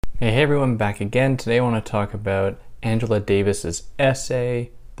Hey everyone, back again. Today I want to talk about Angela Davis's essay,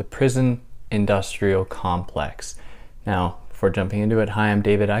 The Prison Industrial Complex. Now, before jumping into it, hi, I'm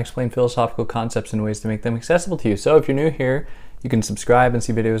David. I explain philosophical concepts in ways to make them accessible to you. So if you're new here, you can subscribe and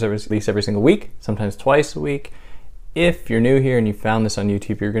see videos I release every single week, sometimes twice a week. If you're new here and you found this on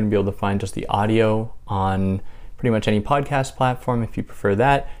YouTube, you're going to be able to find just the audio on pretty much any podcast platform if you prefer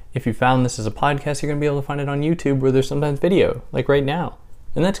that. If you found this as a podcast, you're going to be able to find it on YouTube where there's sometimes video, like right now.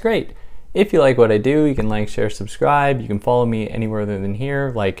 And that's great. If you like what I do, you can like, share, subscribe. You can follow me anywhere other than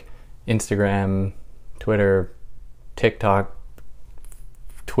here, like Instagram, Twitter, TikTok,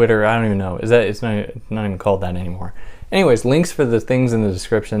 Twitter. I don't even know. It's not even called that anymore. Anyways, links for the things in the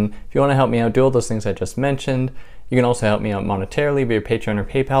description. If you want to help me out, do all those things I just mentioned. You can also help me out monetarily via Patreon or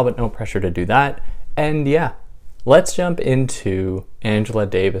PayPal, but no pressure to do that. And yeah, let's jump into Angela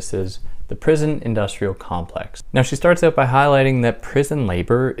Davis's The Prison Industrial Complex. Now, she starts out by highlighting that prison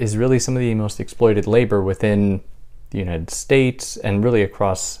labor is really some of the most exploited labor within the United States and really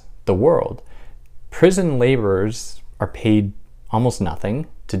across the world. Prison laborers are paid almost nothing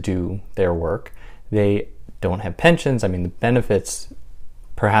to do their work. They don't have pensions. I mean, the benefits,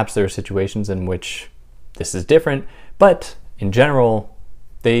 perhaps there are situations in which this is different, but in general,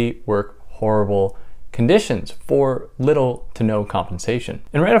 they work horrible conditions for little to no compensation.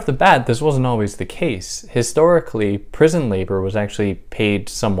 And right off the bat, this wasn't always the case. Historically, prison labor was actually paid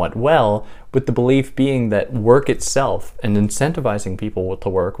somewhat well, with the belief being that work itself and incentivizing people to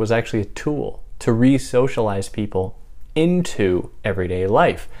work was actually a tool to re-socialize people into everyday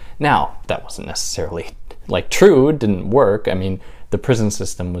life. Now, that wasn't necessarily true, it didn't work. I mean, the prison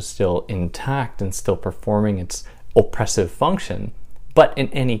system was still intact and still performing its oppressive function. But in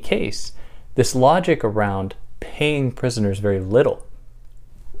any case, this logic around paying prisoners very little,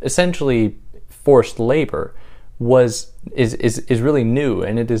 essentially forced labor, is really new,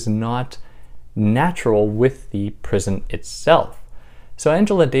 and it is not natural with the prison itself. So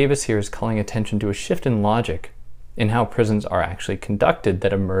Angela Davis here is calling attention to a shift in logic in how prisons are actually conducted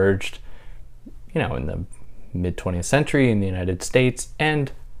that emerged, in the mid-20th century in the United States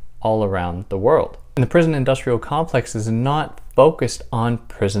and all around the world. And the prison industrial complex is not focused on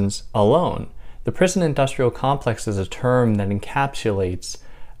prisons alone. The prison industrial complex is a term that encapsulates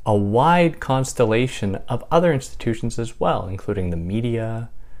a wide constellation of other institutions as well, including the media,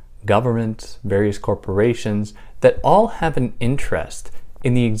 government, various corporations, that all have an interest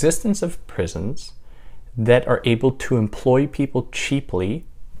in the existence of prisons that are able to employ people cheaply,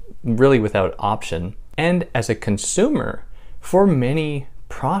 really without option, and as a consumer for many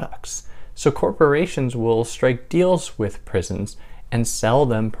products. So corporations will strike deals with prisons and sell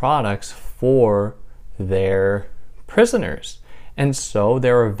them products for their prisoners. And so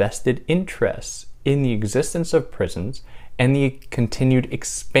there are vested interests in the existence of prisons and the continued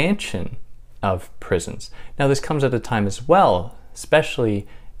expansion of prisons. Now, this comes at a time as well, especially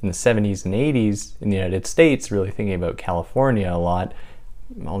in the 70s and 80s in the United States, really thinking about California a lot.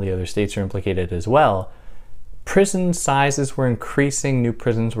 All the other states are implicated as well. Prison sizes were increasing, new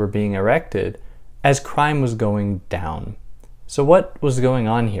prisons were being erected as crime was going down. So what was going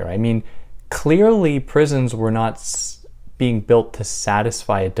on here? I mean, clearly prisons were not being built to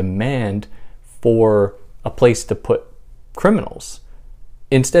satisfy a demand for a place to put criminals.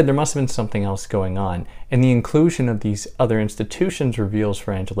 Instead, there must have been something else going on. And the inclusion of these other institutions reveals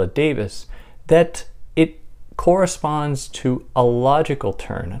for Angela Davis that it corresponds to a logical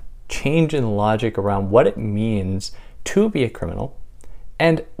turn, a change in logic around what it means to be a criminal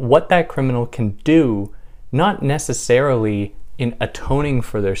and what that criminal can do, not necessarily in atoning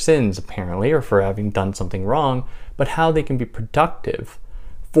for their sins, apparently, or for having done something wrong, but how they can be productive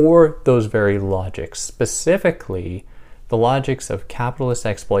for those very logics, specifically the logics of capitalist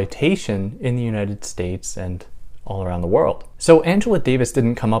exploitation in the United States and all around the world. So Angela Davis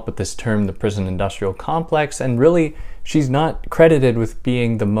didn't come up with this term, the prison industrial complex, and really she's not credited with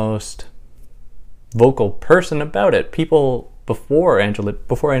being the most vocal person about it. People before Angela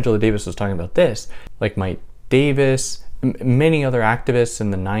Davis was talking about this, like Mike Davis, many other activists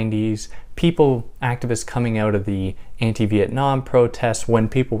in the 90s, activists coming out of the anti-Vietnam protests when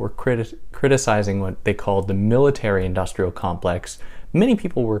people were criticizing what they called the military industrial complex. Many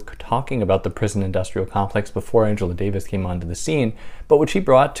people were talking about the prison industrial complex before Angela Davis came onto the scene, but what she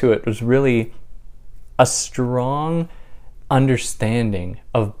brought to it was really a strong understanding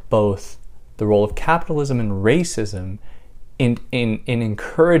of both the role of capitalism and racism in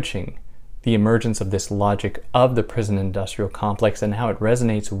encouraging the emergence of this logic of the prison industrial complex and how it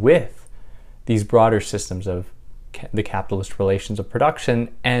resonates with these broader systems of the capitalist relations of production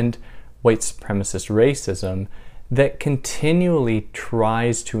and white supremacist racism that continually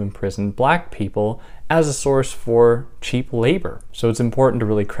tries to imprison black people as a source for cheap labor. So it's important to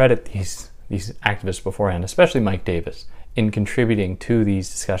really credit these activists beforehand, especially Mike Davis, in contributing to these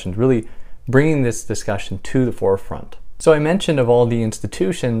discussions, really bringing this discussion to the forefront. So I mentioned of all the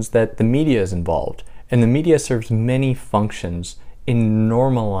institutions that the media is involved, and the media serves many functions in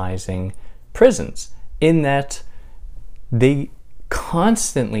normalizing prisons, in that they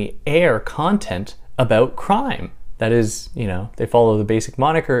constantly air content about crime. That is, they follow the basic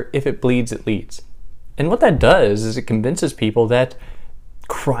moniker, if it bleeds, it leads. And what that does is it convinces people that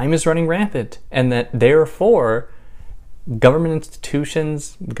crime is running rampant, and that therefore government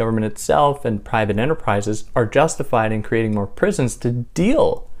institutions, the government itself, and private enterprises are justified in creating more prisons to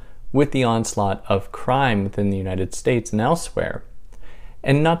deal with the onslaught of crime within the United States and elsewhere.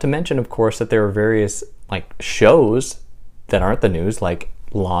 And not to mention, of course, that there are various shows that aren't the news, like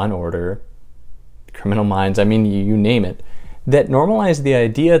Law and Order, Criminal Minds, you name it, that normalize the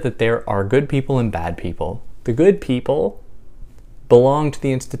idea that there are good people and bad people. The good people belong to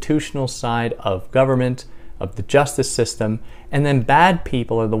the institutional side of government, of the justice system, and then bad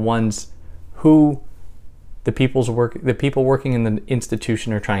people are the ones who the people working in the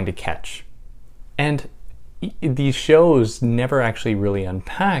institution are trying to catch. And these shows never actually really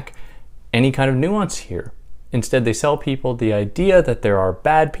unpack any kind of nuance here. Instead, they sell people the idea that there are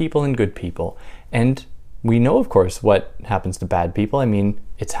bad people and good people. And we know, of course, what happens to bad people.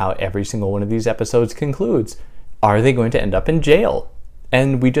 It's how every single one of these episodes concludes. Are they going to end up in jail?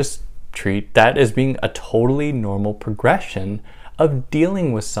 And we just treat that as being a totally normal progression of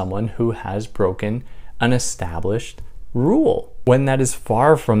dealing with someone who has broken an established rule, when that is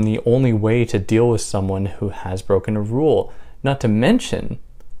far from the only way to deal with someone who has broken a rule. Not to mention,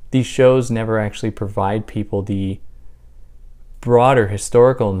 these shows never actually provide people the broader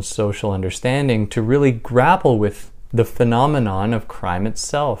historical and social understanding to really grapple with the phenomenon of crime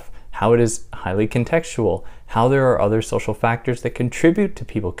itself, how it is highly contextual, how there are other social factors that contribute to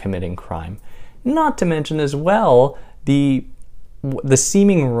people committing crime. Not to mention as well the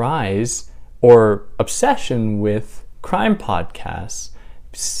seeming rise or obsession with crime podcasts,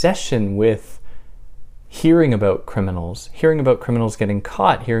 obsession with hearing about criminals getting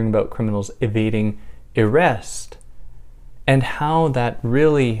caught, hearing about criminals evading arrest, and how that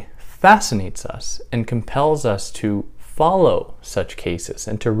really fascinates us and compels us to follow such cases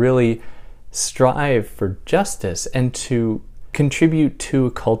and to really strive for justice and to contribute to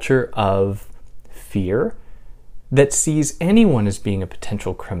a culture of fear that sees anyone as being a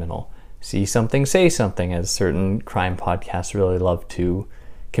potential criminal. See something, say something, as certain crime podcasts really love to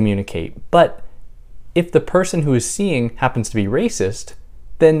communicate. But if the person who is seeing happens to be racist,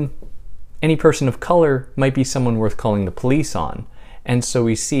 then any person of color might be someone worth calling the police on. And so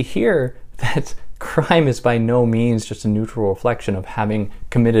we see here that crime is by no means just a neutral reflection of having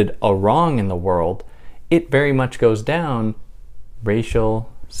committed a wrong in the world. It very much goes down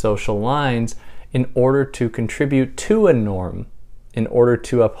racial, social lines in order to contribute to a norm, in order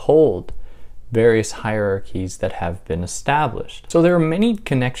to uphold various hierarchies that have been established. So there are many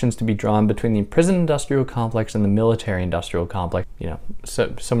connections to be drawn between the prison industrial complex and the military industrial complex.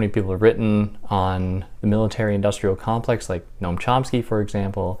 So many people have written on the military industrial complex, like Noam Chomsky, for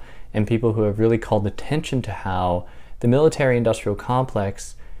example, and people who have really called attention to how the military industrial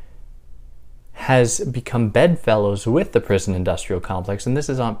complex has become bedfellows with the prison industrial complex. And this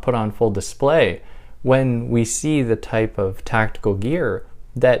is put on full display when we see the type of tactical gear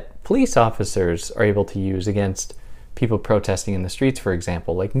that police officers are able to use against people protesting in the streets, for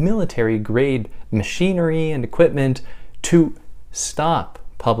example, like military-grade machinery and equipment to stop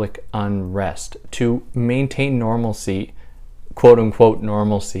public unrest, to maintain normalcy, quote-unquote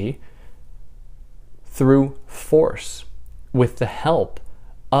normalcy, through force, with the help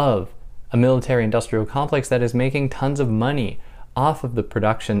of a military-industrial complex that is making tons of money off of the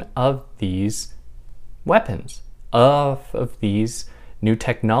production of these weapons, of these new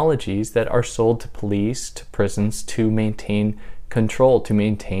technologies that are sold to police, to prisons, to maintain control, to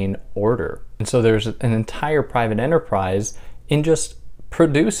maintain order. And so there's an entire private enterprise in just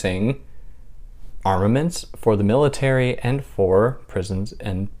producing armaments for the military and for prisons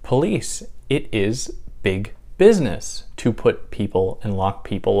and police. It is big business to put people and lock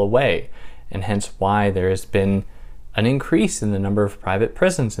people away, and hence why there has been an increase in the number of private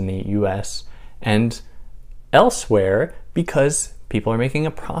prisons in the US and elsewhere, because people are making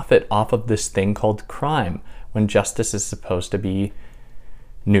a profit off of this thing called crime, when justice is supposed to be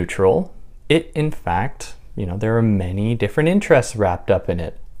neutral. It, in fact, there are many different interests wrapped up in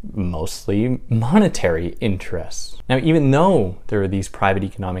it, mostly monetary interests. Now, even though there are these private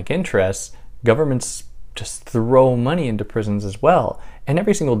economic interests, governments just throw money into prisons as well. And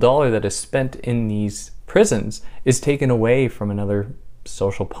every single dollar that is spent in these prisons is taken away from another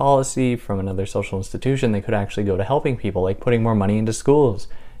social policy, from another social institution. They could actually go to helping people, like putting more money into schools,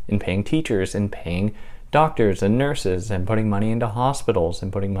 and paying teachers, and paying doctors and nurses, and putting money into hospitals,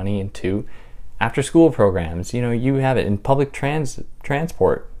 and putting money into after-school programs. You know, you have it in public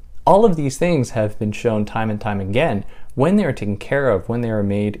transport. All of these things have been shown time and time again, when they are taken care of, when they are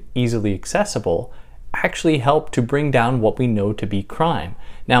made easily accessible, actually help to bring down what we know to be crime.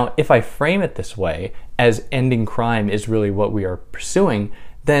 Now, if I frame it this way, as ending crime is really what we are pursuing,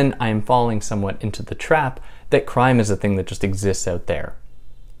 then I am falling somewhat into the trap that crime is a thing that just exists out there,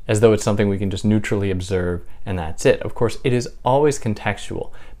 as though it's something we can just neutrally observe and that's it. Of course, it is always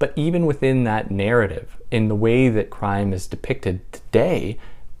contextual, but even within that narrative, in the way that crime is depicted today,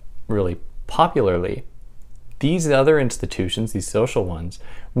 really popularly, these other institutions, these social ones,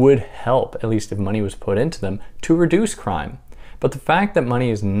 would help, at least if money was put into them, to reduce crime. But the fact that money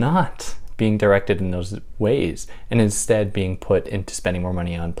is not being directed in those ways, and instead being put into spending more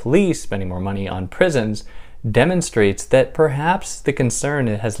money on police, spending more money on prisons, demonstrates that perhaps the concern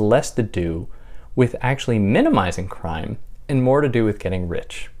has less to do with actually minimizing crime and more to do with getting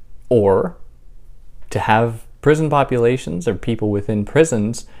rich. Or to have prison populations, or people within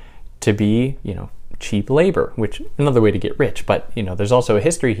prisons, to be, cheap labor, which another way to get rich. But, there's also a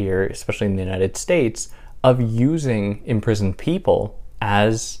history here, especially in the United States, of using imprisoned people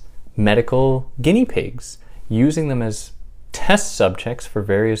as medical guinea pigs, using them as test subjects for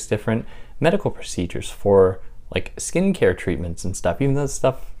various different medical procedures, for like skincare treatments and stuff, even though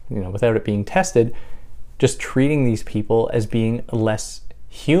stuff, without it being tested, just treating these people as being less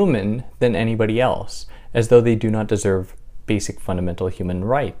human than anybody else, as though they do not deserve basic fundamental human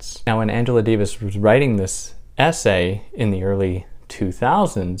rights. Now, when Angela Davis was writing this essay in the early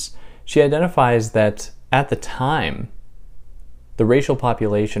 2000s, she identifies that at the time, the racial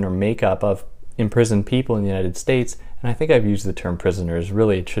population or makeup of imprisoned people in the United States, and I think I've used the term prisoners,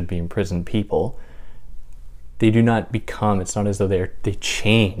 really it should be imprisoned people, they do not become, it's not as though they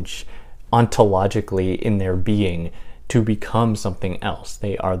change ontologically in their being to become something else.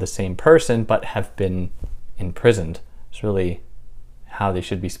 They are the same person but have been imprisoned. It's really how they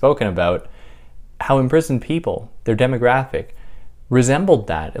should be spoken about. How imprisoned people, their demographic, resembled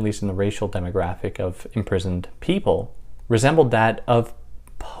that, at least in the racial demographic of imprisoned people, resembled that of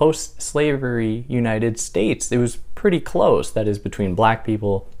post-slavery United States. It was pretty close, that is, between black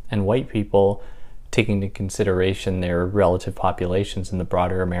people and white people, taking into consideration their relative populations in the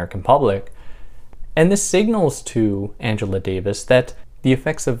broader American public. And this signals to Angela Davis that the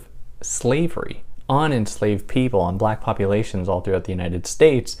effects of slavery on enslaved people, on black populations all throughout the United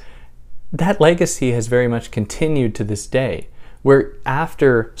States, that legacy has very much continued to this day, where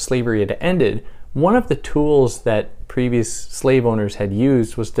after slavery had ended, one of the tools that previous slave owners had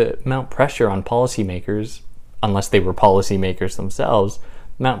used was to mount pressure on policymakers, unless they were policymakers themselves,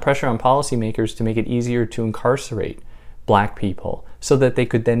 mount pressure on policymakers to make it easier to incarcerate black people so that they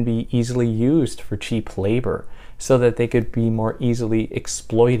could then be easily used for cheap labor, so that they could be more easily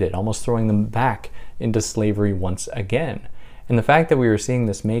exploited, almost throwing them back into slavery once again. And the fact that we were seeing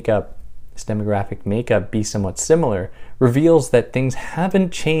this makeup, this demographic makeup, be somewhat similar reveals that things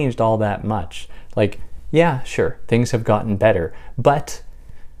haven't changed all that much. Like, yeah, sure, things have gotten better, but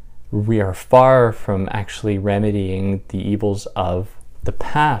we are far from actually remedying the evils of the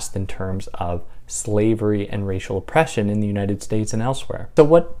past in terms of slavery and racial oppression in the United States and elsewhere. So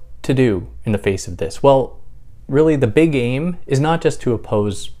what to do in the face of this? Well, really the big aim is not just to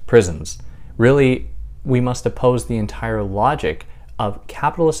oppose prisons. Really, we must oppose the entire logic of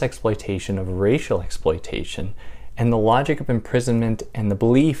capitalist exploitation, of racial exploitation, and the logic of imprisonment and the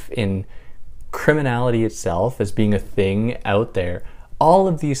belief in criminality itself as being a thing out there. All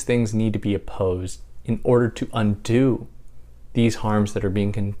of these things need to be opposed in order to undo these harms that are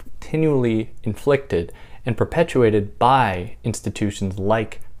being continually inflicted and perpetuated by institutions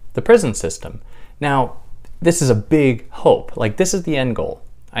like the prison system. Now, this is a big hope. Like, this is the end goal.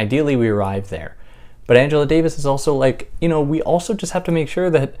 Ideally, we arrive there. But Angela Davis is also like, we also just have to make sure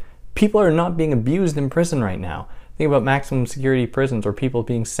that people are not being abused in prison right now. Think about maximum security prisons or people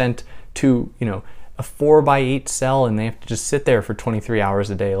being sent to, a 4x8 cell and they have to just sit there for 23 hours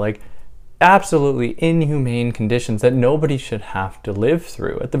a day. Like, absolutely inhumane conditions that nobody should have to live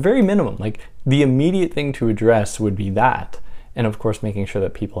through. At the very minimum, like, the immediate thing to address would be that. And of course, making sure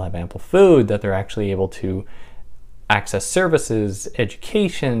that people have ample food, that they're actually able to access services,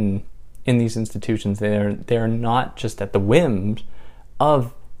 education in these institutions. They're not just at the whims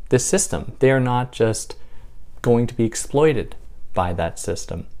of the system. They are not just going to be exploited by that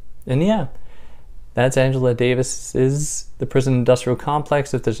system. And yeah, That's Angela Davis's The Prison Industrial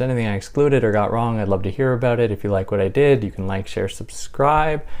Complex. If there's anything I excluded or got wrong, I'd love to hear about it. If you like what I did, you can like, share,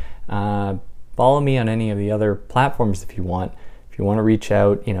 subscribe. Follow me on any of the other platforms if you want. If you want to reach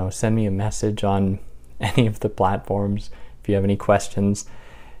out, send me a message on any of the platforms if you have any questions.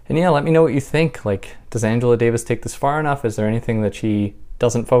 And yeah, let me know what you think. Like, does Angela Davis take this far enough? Is there anything that she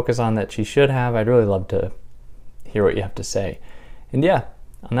doesn't focus on that she should have? I'd really love to hear what you have to say. And yeah,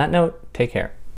 on that note, take care.